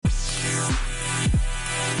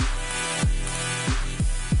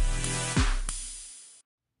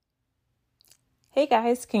Hey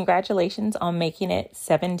guys, congratulations on making it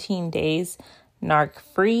 17 days Narc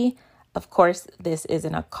free. Of course, this is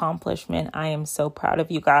an accomplishment. I am so proud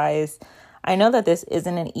of you guys. I know that this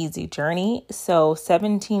isn't an easy journey, so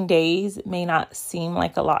 17 days may not seem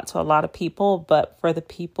like a lot to a lot of people, but for the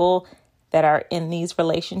people that are in these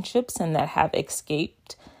relationships and that have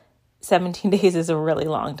escaped, 17 days is a really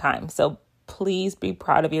long time. So please be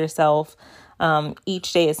proud of yourself.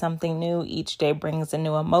 Each day is something new. Each day brings a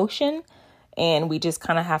new emotion. And we just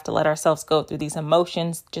kind of have to let ourselves go through these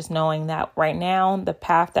emotions, just knowing that right now, the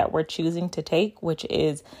path that we're choosing to take, which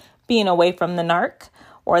is being away from the narc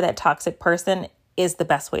or that toxic person, is the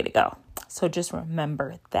best way to go. So just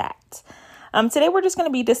remember that. Today, we're just going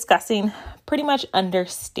to be discussing pretty much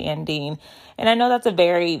understanding. And I know that's a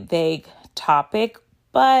very vague topic,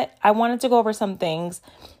 but I wanted to go over some things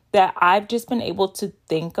that I've just been able to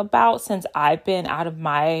think about since I've been out of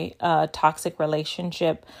my toxic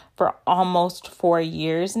relationship for almost 4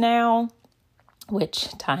 years now, which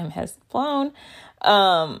time has flown.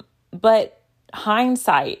 But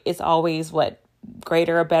hindsight is always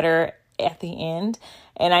greater or better at the end.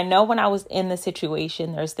 And I know when I was in the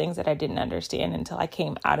situation, there's things that I didn't understand until I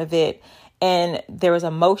came out of it. And there was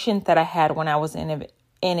emotions that I had when I was in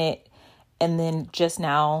it. And then just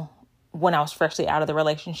now, when I was freshly out of the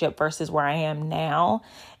relationship versus where I am now.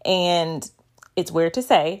 And it's weird to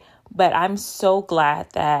say, but I'm so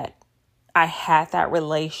glad that I had that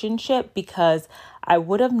relationship, because I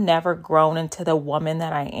would have never grown into the woman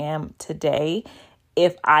that I am today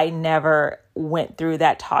if I never went through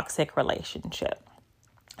that toxic relationship.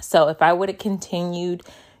 So if I would have continued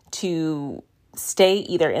to stay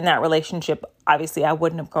either in that relationship, obviously I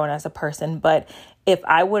wouldn't have grown as a person, but if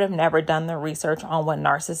I would have never done the research on what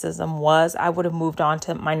narcissism was, I would have moved on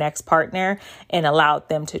to my next partner and allowed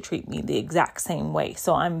them to treat me the exact same way.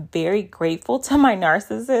 So I'm very grateful to my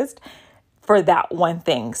narcissist for that one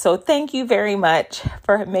thing. So thank you very much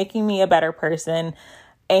for making me a better person.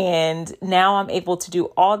 And now I'm able to do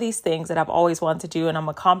all these things that I've always wanted to do. And I'm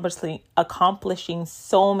accomplishing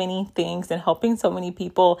so many things and helping so many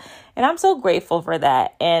people. And I'm so grateful for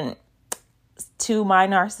that. And to my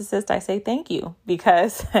narcissist, I say thank you,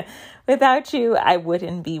 because without you, I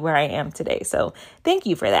wouldn't be where I am today. So thank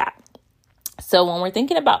you for that. So when we're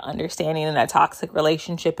thinking about understanding in a toxic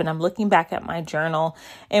relationship, and I'm looking back at my journal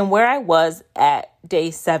and where I was at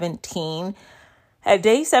day 17, I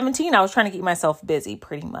was trying to keep myself busy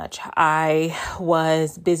pretty much. I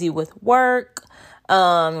was busy with work.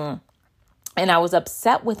 And I was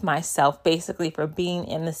upset with myself basically for being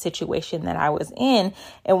in the situation that I was in.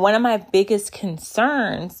 And one of my biggest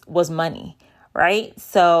concerns was money, right?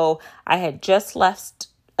 So I had just left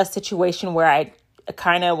a situation where I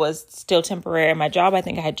kind of was still temporary at my job. I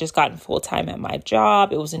think I had just gotten full time at my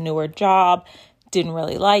job. It was a newer job. Didn't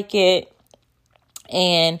really like it.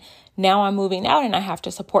 And now I'm moving out and I have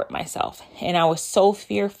to support myself. And I was so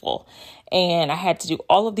fearful. And I had to do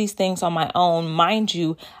all of these things on my own. Mind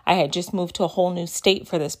you, I had just moved to a whole new state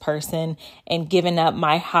for this person and given up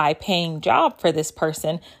my high paying job for this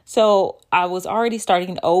person. So I was already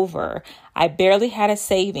starting over. I barely had a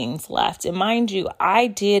savings left. And mind you, I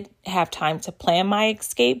did have time to plan my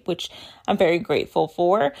escape, which I'm very grateful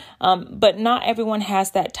for. But not everyone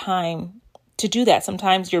has that time to do that.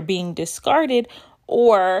 Sometimes you're being discarded,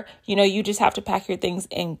 or, you just have to pack your things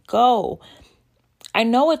and go. I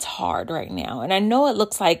know it's hard right now. And I know it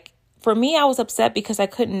looks like, for me, I was upset because I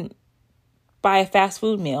couldn't buy a fast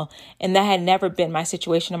food meal. And that had never been my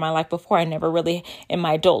situation in my life before. I never really, in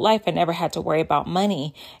my adult life, I never had to worry about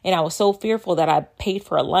money. And I was so fearful that I paid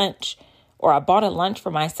for a lunch, or I bought a lunch for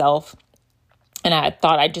myself, and I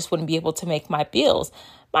thought I just wouldn't be able to make my bills.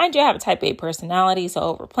 Mind you, I have a type A personality,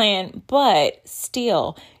 so overplan, but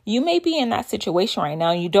still, you may be in that situation right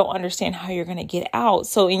now and you don't understand how you're going to get out.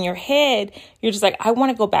 So in your head, you're just like, I want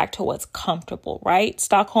to go back to what's comfortable, right?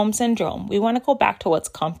 Stockholm syndrome. We want to go back to what's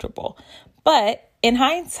comfortable. But in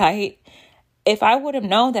hindsight, if I would have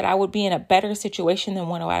known that I would be in a better situation than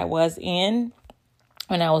what I was in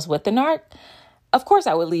when I was with the narc, of course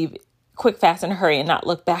I would leave quick, fast, and hurry and not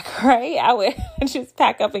look back, right? I would just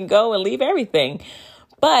pack up and go and leave everything.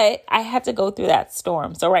 But I had to go through that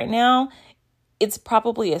storm. So right now, it's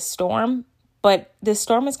probably a storm, but this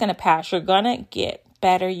storm is going to pass. You're going to get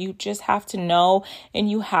better. You just have to know,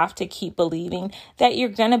 and you have to keep believing that you're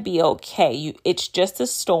going to be okay. It's just a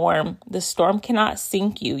storm. The storm cannot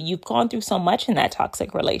sink you. You've gone through so much in that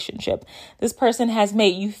toxic relationship. This person has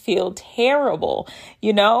made you feel terrible,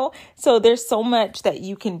 So there's so much that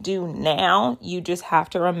you can do now. You just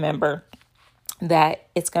have to remember that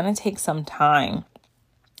it's going to take some time.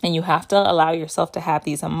 And you have to allow yourself to have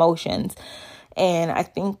these emotions. And I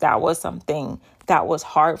think that was something that was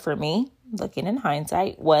hard for me, looking in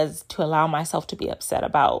hindsight, was to allow myself to be upset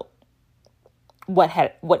about what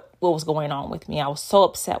was going on with me. I was so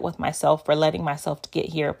upset with myself for letting myself to get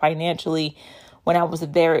here financially when I was a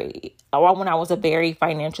very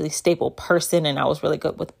financially stable person, and I was really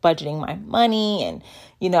good with budgeting my money, and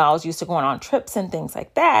I was used to going on trips and things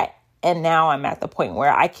like that. And now I'm at the point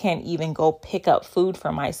where I can't even go pick up food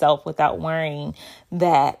for myself without worrying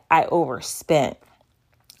that I overspent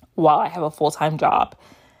while I have a full-time job.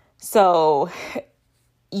 So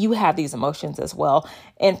you have these emotions as well.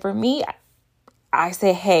 And for me, I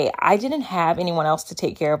say, hey, I didn't have anyone else to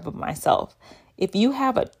take care of but myself. If you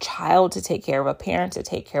have a child to take care of, a parent to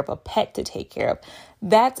take care of, a pet to take care of,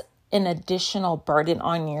 that's an additional burden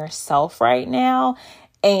on yourself right now.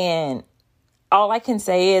 And all I can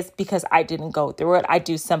say is, because I didn't go through it, I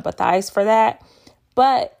do sympathize for that.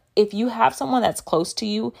 But if you have someone that's close to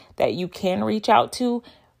you that you can reach out to,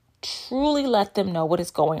 truly let them know what is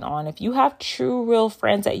going on. If you have true, real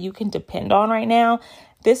friends that you can depend on right now,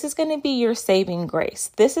 this is going to be your saving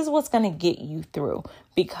grace. This is what's going to get you through,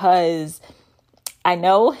 because I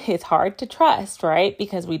know it's hard to trust, right?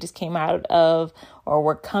 Because we just came out of, or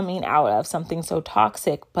we're coming out of something so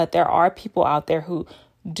toxic, but there are people out there who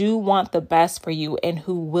do want the best for you and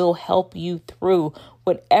who will help you through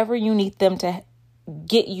whatever you need them to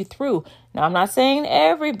get you through. Now, I'm not saying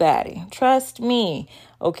everybody, trust me,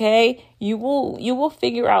 okay? You will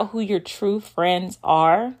figure out who your true friends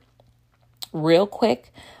are real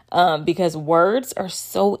quick, because words are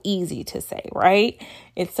so easy to say, right?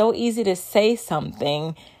 It's so easy to say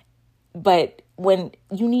something, but when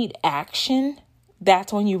you need action,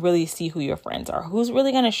 that's when you really see who your friends are, who's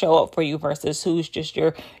really going to show up for you versus who's just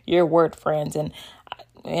your word friends. And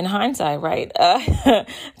in hindsight, right?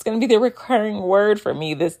 It's going to be the recurring word for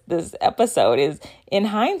me. This episode is in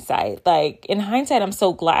hindsight. Like, in hindsight, I'm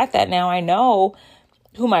so glad that now I know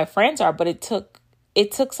who my friends are, but it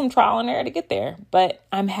took some trial and error to get there, but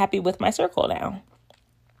I'm happy with my circle now.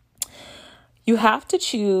 You have to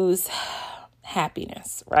choose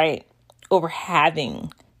happiness, right? Over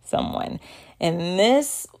having someone. And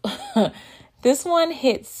this one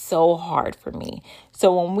hits so hard for me.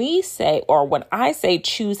 So when I say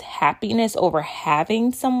choose happiness over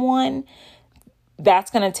having someone,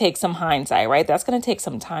 that's going to take some hindsight, right? That's going to take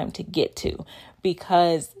some time to get to,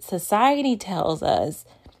 because society tells us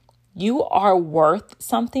you are worth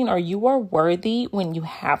something, or you are worthy when you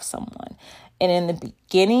have someone. And in the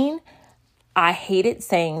beginning, I hated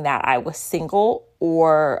saying that I was single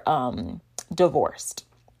or divorced.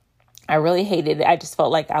 I really hated it. I just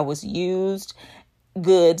felt like I was used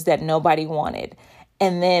goods that nobody wanted.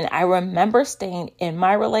 And then I remember staying in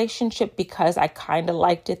my relationship because I kind of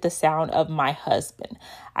liked it, the sound of my husband.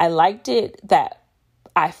 I liked it that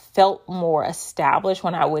I felt more established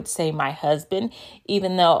when I would say my husband,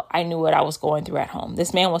 even though I knew what I was going through at home.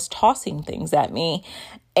 This man was tossing things at me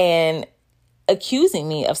and accusing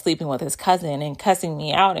me of sleeping with his cousin and cussing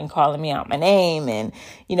me out and calling me out my name and,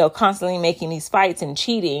 constantly making these fights and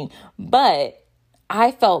cheating. But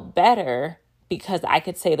I felt better because I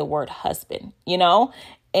could say the word husband,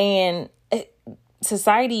 and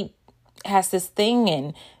society has this thing,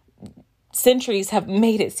 and centuries have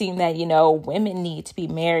made it seem that, women need to be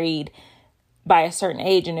married by a certain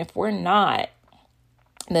age. And if we're not,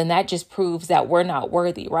 then that just proves that we're not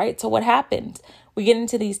worthy, right? So what happens? We get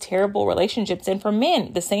into these terrible relationships. And for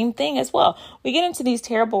men, the same thing as well. We get into these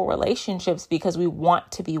terrible relationships because we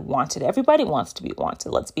want to be wanted. Everybody wants to be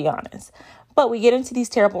wanted, let's be honest. But we get into these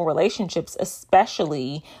terrible relationships,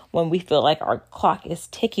 especially when we feel like our clock is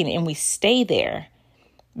ticking, and we stay there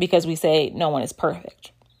because we say no one is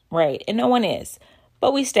perfect, right? And no one is.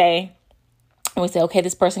 But we stay. And we say, okay,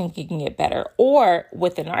 this person can get better. Or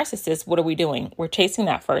with the narcissist, what are we doing? We're chasing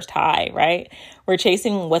that first high, right? We're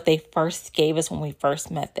chasing what they first gave us when we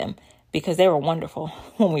first met them, because they were wonderful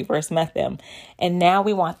when we first met them. And now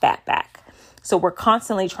we want that back. So we're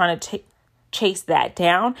constantly trying to chase that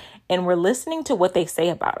down, and we're listening to what they say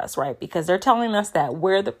about us, right? Because they're telling us that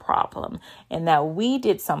we're the problem and that we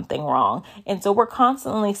did something wrong. And so we're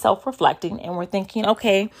constantly self-reflecting, and we're thinking,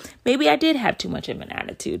 okay, maybe I did have too much of an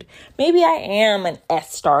attitude. Maybe I am an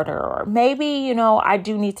S-starter, or maybe, I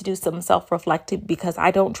do need to do some self-reflecting because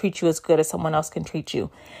I don't treat you as good as someone else can treat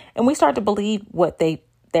you. And we start to believe what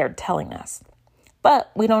they're telling us.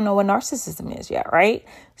 But we don't know what narcissism is yet, right?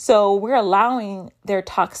 So we're allowing their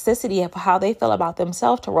toxicity of how they feel about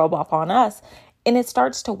themselves to rub off on us, and it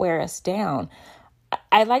starts to wear us down.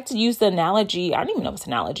 I like to use the analogy, I don't even know if it's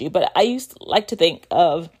an analogy, but I used to like to think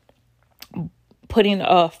of putting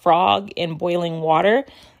a frog in boiling water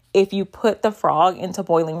If you put the frog into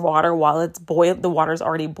boiling water while the water's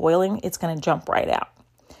already boiling, it's going to jump right out.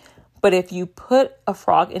 But if you put a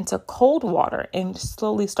frog into cold water and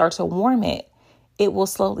slowly start to warm it, it will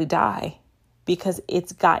slowly die because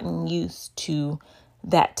it's gotten used to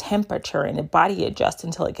that temperature, and the body adjusts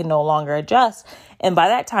until it can no longer adjust. And by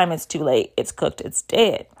that time, it's too late. It's cooked. It's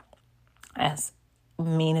dead. As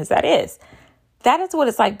mean as that is what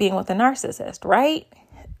it's like being with a narcissist, right?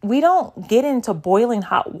 We don't get into boiling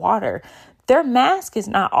hot water. Their mask is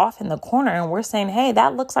not off in the corner, and we're saying, hey,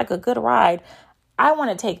 that looks like a good ride. I want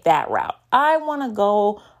to take that route. I want to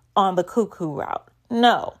go on the cuckoo route.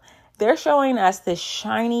 No, they're showing us this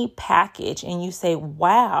shiny package, and you say,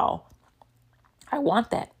 wow, I want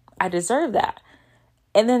that. I deserve that.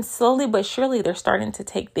 And then slowly but surely, they're starting to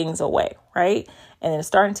take things away, right? And then it's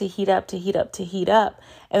starting to heat up.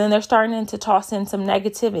 And then they're starting to toss in some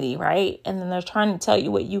negativity, right? And then they're trying to tell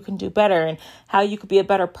you what you can do better and how you could be a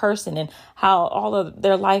better person and how all of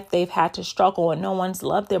their life they've had to struggle and no one's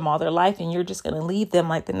loved them all their life. And you're just going to leave them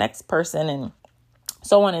like the next person and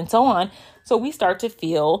so on and so on. So we start to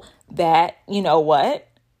feel that, you know what?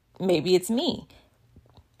 Maybe it's me.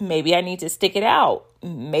 Maybe I need to stick it out.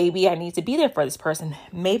 Maybe I need to be there for this person.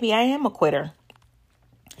 Maybe I am a quitter.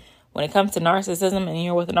 When it comes to narcissism and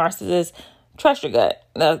you're with a narcissist, trust your gut.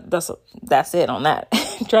 That's it on that.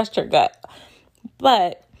 Trust your gut.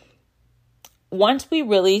 But once we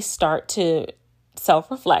really start to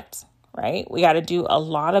self-reflect, right? We got to do a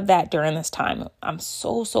lot of that during this time. I'm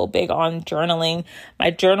so big on journaling.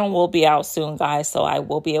 My journal will be out soon, guys, so I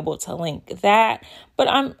will be able to link that. But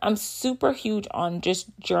I'm super huge on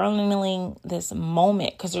just journaling this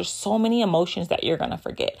moment because there's so many emotions that you're going to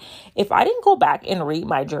forget. If I didn't go back and read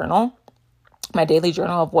my journal, my daily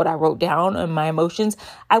journal of what I wrote down and my emotions,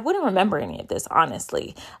 I wouldn't remember any of this,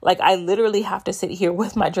 honestly. Like I literally have to sit here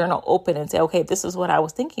with my journal open and say, okay, this is what I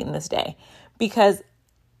was thinking this day. Because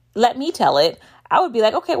let me tell it, I would be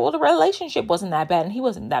like, okay, well, the relationship wasn't that bad and he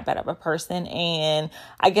wasn't that bad of a person. And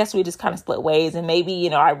I guess we just kind of split ways. And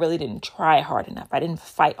maybe, I really didn't try hard enough. I didn't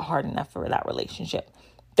fight hard enough for that relationship.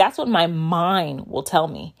 That's what my mind will tell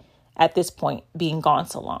me at this point, being gone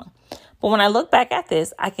so long. But when I look back at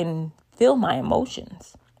this, I can feel my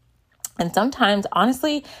emotions. And sometimes,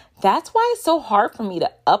 honestly, that's why it's so hard for me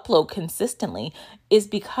to upload consistently is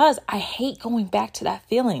because I hate going back to that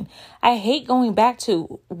feeling. I hate going back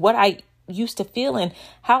to what I used to feel and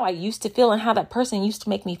how I used to feel and how that person used to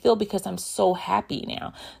make me feel because I'm so happy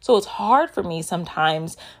now. So it's hard for me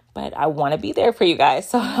sometimes, but I want to be there for you guys.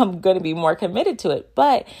 So I'm going to be more committed to it.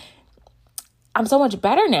 But I'm so much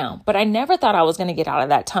better now, but I never thought I was going to get out of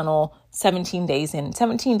that tunnel 17 days in.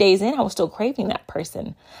 17 days in, I was still craving that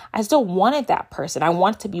person. I still wanted that person. I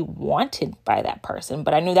wanted to be wanted by that person,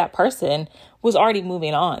 but I knew that person was already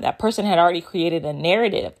moving on. That person had already created a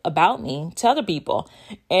narrative about me to other people.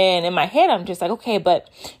 And in my head, I'm just like, okay, but,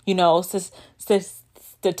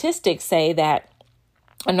 statistics say that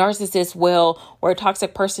a narcissist or a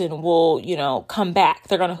toxic person will, come back.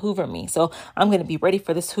 They're going to hoover me. So I'm going to be ready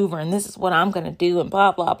for this hoover and this is what I'm going to do and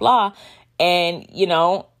blah, blah, blah. And,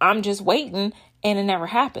 I'm just waiting and it never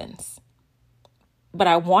happens. But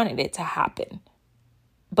I wanted it to happen.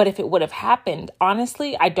 But if it would have happened,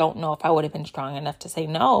 honestly, I don't know if I would have been strong enough to say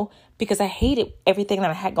no because I hated everything that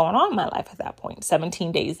I had going on in my life at that point,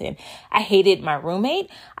 17 days in. I hated my roommate.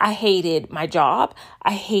 I hated my job.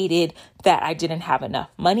 I hated that I didn't have enough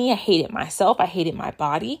money. I hated myself. I hated my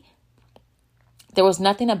body. There was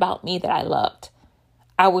nothing about me that I loved.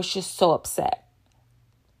 I was just so upset.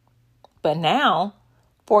 But now,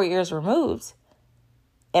 4 years removed,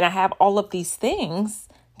 and I have all of these things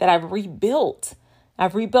that I've rebuilt.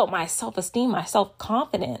 I've rebuilt my self-esteem, my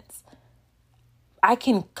self-confidence. I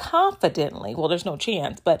can confidently, there's no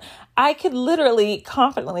chance, but I could literally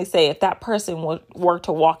confidently say if that person were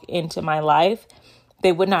to walk into my life,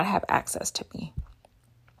 they would not have access to me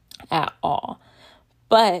at all.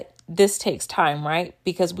 But this takes time, right?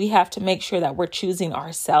 Because we have to make sure that we're choosing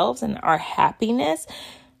ourselves and our happiness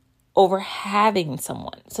over having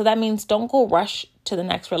someone. So that means don't go rush to the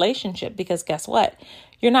next relationship because guess what?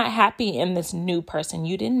 You're not happy in this new person.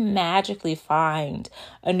 You didn't magically find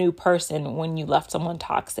a new person when you left someone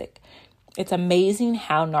toxic. It's amazing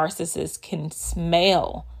how narcissists can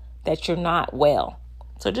smell that you're not well.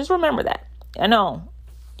 So just remember that. I know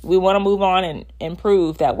we want to move on and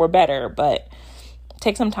prove that we're better, but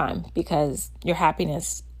take some time because your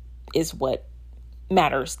happiness is what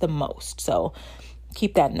matters the most. So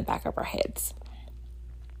keep that in the back of our heads.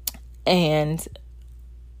 And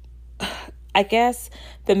I guess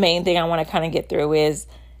the main thing I want to kind of get through is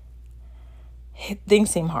things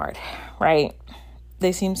seem hard, right?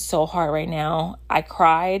 they seem so hard right now. I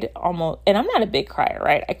cried almost, and I'm not a big crier,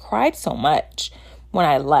 right? I cried so much when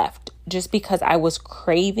I left just because I was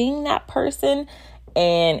craving that person,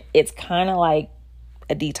 and it's kind of like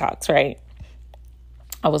a detox, right?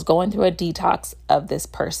 I was going through a detox of this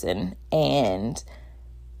person, and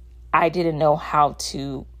I didn't know how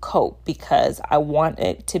to cope because I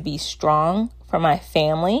wanted to be strong for my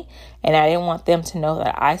family, and I didn't want them to know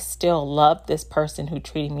that I still love this person who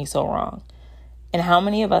treated me so wrong. And how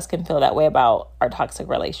many of us can feel that way about our toxic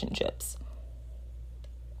relationships?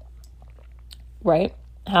 Right?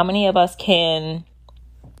 How many of us can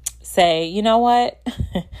say, you know what?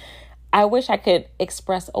 I wish I could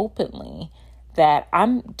express openly that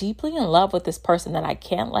I'm deeply in love with this person that I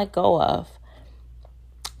can't let go of,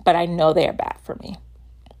 but I know they are bad for me.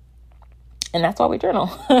 And that's why we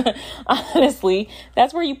journal. Honestly,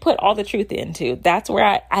 that's where you put all the truth into. That's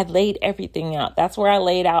where I laid everything out. That's where I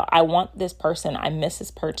laid out, I want this person. I miss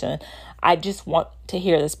this person. I just want to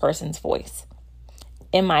hear this person's voice.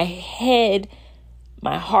 In my head,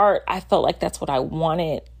 my heart, I felt like that's what I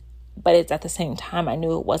wanted. But it's at the same time, I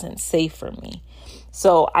knew it wasn't safe for me.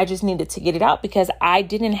 So I just needed to get it out because I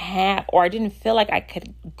didn't feel like I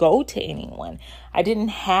could go to anyone. I didn't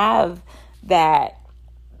have that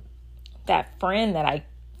friend that I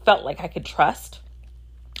felt like I could trust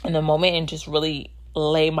in the moment and just really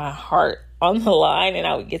lay my heart on the line, and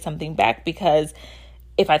I would get something back. Because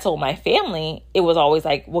if I told my family, it was always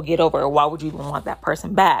like, well, get over it. Why would you even want that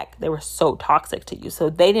person back? They were so toxic to you. So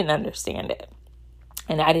they didn't understand it.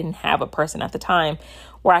 And I didn't have a person at the time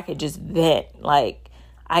where I could just vent. Like,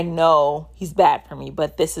 I know he's bad for me,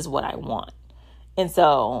 but this is what I want. And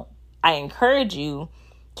so I encourage you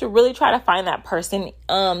to really try to find that person.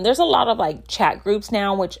 There's a lot of like chat groups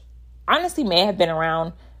now, which honestly may have been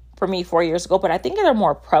around for me 4 years ago, but I think they're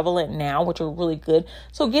more prevalent now, which are really good.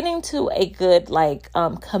 So getting to a good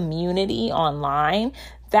community online,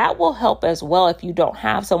 that will help as well. If you don't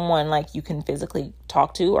have someone like you can physically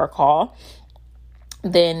talk to or call,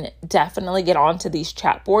 then definitely get onto these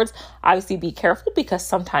chat boards. Obviously be careful because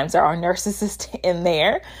sometimes there are narcissists in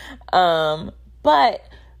there. But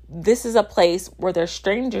this is a place where there's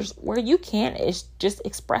strangers where you can just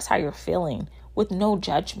express how you're feeling with no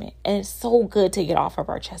judgment. And it's so good to get off of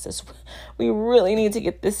our chests. We really need to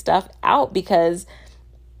get this stuff out because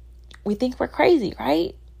we think we're crazy,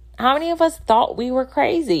 right? How many of us thought we were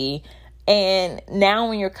crazy? And now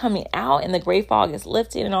when you're coming out and the gray fog is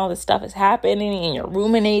lifted and all this stuff is happening and you're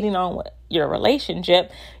ruminating on your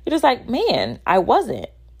relationship, you're just like, man, I wasn't.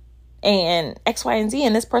 And X, Y, and Z,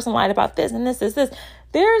 and this person lied about this and this.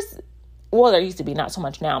 There used to be, not so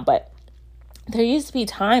much now, but there used to be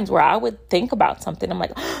times where I would think about something. I'm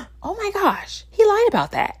like, oh my gosh, he lied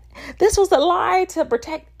about that. This was a lie to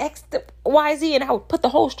protect X, Y, Z. And I would put the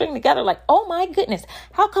whole string together like, oh my goodness,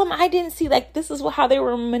 how come I didn't see like this is how they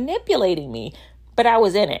were manipulating me? But I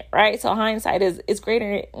was in it, right? So hindsight is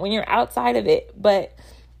greater when you're outside of it. But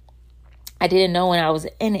I didn't know when I was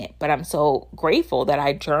in it. But I'm so grateful that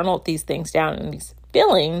I journaled these things down and these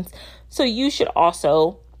feelings. So you should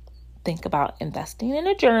also think about investing in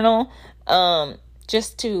a journal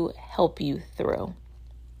just to help you through.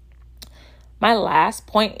 My last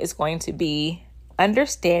point is going to be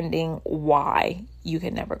understanding why you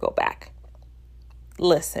can never go back.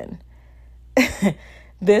 Listen,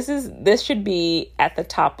 this should be at the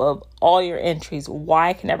top of all your entries. Why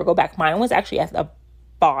I can never go back. Mine was actually at the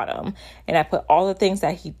bottom, and I put all the things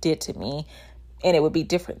that he did to me, and it would be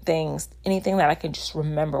different things. Anything that I could just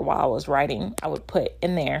remember while I was writing, I would put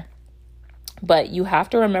in there. But you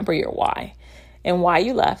have to remember your why and why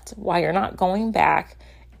you left, why you're not going back,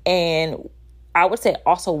 and I would say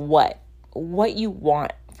also what you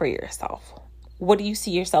want for yourself. What do you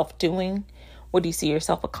see yourself doing? What do you see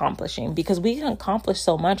yourself accomplishing? Because we can accomplish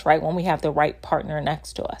so much, right, when we have the right partner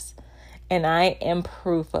next to us. And I am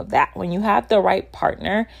proof of that. When you have the right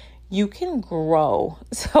partner, you can grow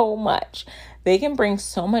so much. They can bring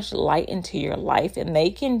so much light into your life, and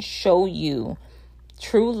they can show you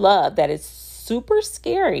true love that is super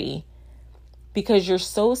scary. Because you're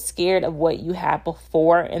so scared of what you had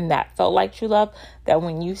before and that felt like true love, that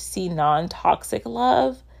when you see non-toxic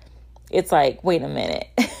love, it's like, wait a minute,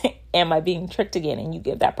 am I being tricked again? And you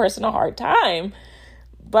give that person a hard time.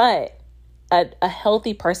 But a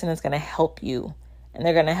healthy person is going to help you, and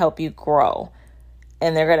they're going to help you grow.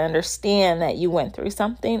 And they're going to understand that you went through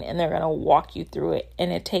something, and they're going to walk you through it. And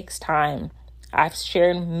it takes time. I've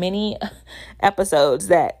shared many episodes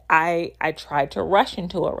that I tried to rush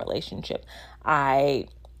into a relationship. I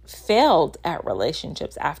failed at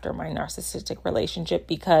relationships after my narcissistic relationship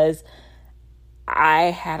because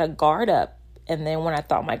I had a guard up And then when I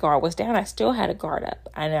thought my guard was down, I still had a guard up,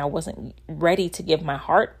 and I wasn't ready to give my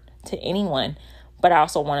heart to anyone. But I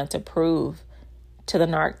also wanted to prove to the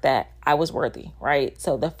narc that I was worthy, right?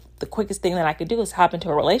 So the quickest thing that I could do is hop into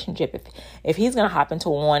a relationship. If he's going to hop into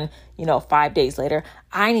one, 5 days later,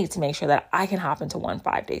 I need to make sure that I can hop into one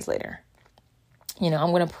 5 days later. I'm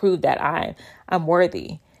going to prove that I'm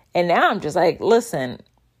worthy. And now I'm just like, listen,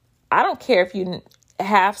 I don't care if you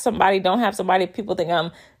have somebody, don't have somebody. People think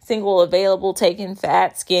I'm single, available, taken,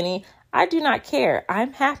 fat, skinny. I do not care.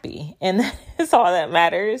 I'm happy. And that is all that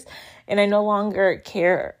matters. And I no longer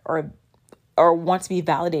care or want to be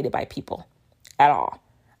validated by people at all.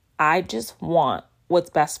 I just want what's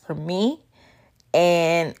best for me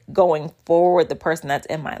and going forward, the person that's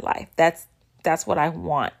in my life. That's what I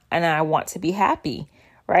want. And I want to be happy,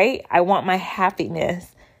 right? I want my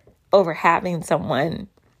happiness over having someone.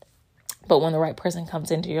 But when the right person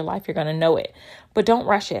comes into your life, you're going to know it. But don't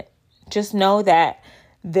rush it. Just know that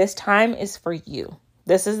this time is for you.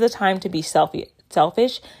 This is the time to be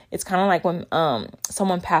selfish. It's kind of like when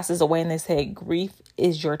someone passes away and they say grief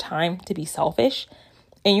is your time to be selfish,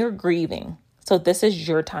 and you're grieving. So this is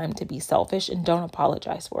your time to be selfish, and don't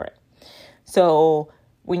apologize for it. So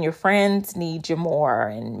when your friends need you more,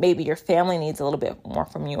 and maybe your family needs a little bit more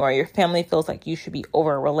from you, or your family feels like you should be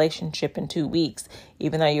over a relationship in 2 weeks,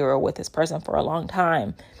 even though you were with this person for a long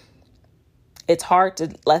time, it's hard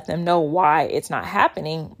to let them know why it's not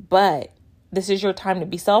happening. But this is your time to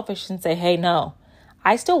be selfish and say, hey, no,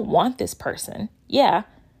 I still want this person. Yeah,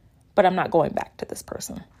 but I'm not going back to this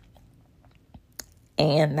person.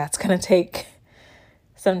 And that's going to take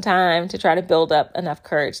some time to try to build up enough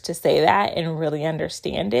courage to say that and really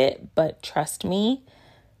understand it. But trust me,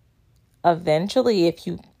 eventually, if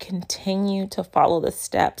you continue to follow the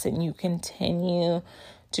steps and you continue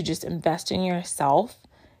to just invest in yourself,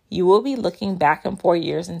 you will be looking back in 4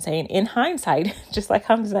 years and saying, in hindsight, just like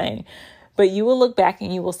I'm saying, but you will look back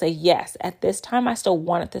and you will say, yes, at this time, I still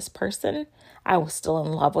wanted this person. I was still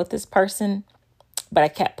in love with this person, but I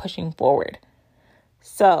kept pushing forward.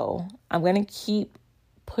 So I'm going to keep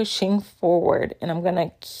pushing forward, and I'm going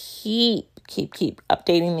to keep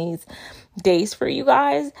updating these days for you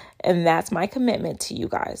guys. And that's my commitment to you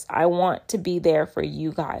guys. I want to be there for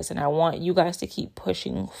you guys, and I want you guys to keep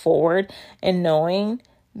pushing forward and knowing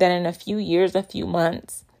that in a few years, a few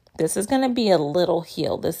months, this is going to be a little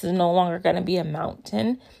hill. This is no longer going to be a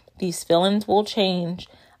mountain. These feelings will change.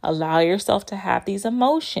 Allow yourself to have these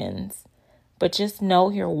emotions, but just know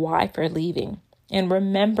your why for leaving. And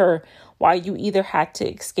remember why you either had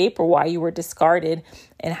to escape or why you were discarded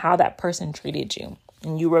and how that person treated you.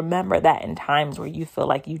 And you remember that in times where you feel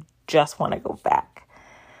like you just want to go back.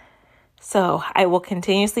 So I will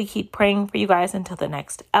continuously keep praying for you guys until the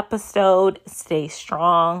next episode. Stay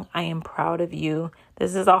strong. I am proud of you.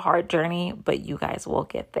 This is a hard journey, but you guys will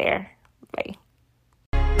get there. Bye.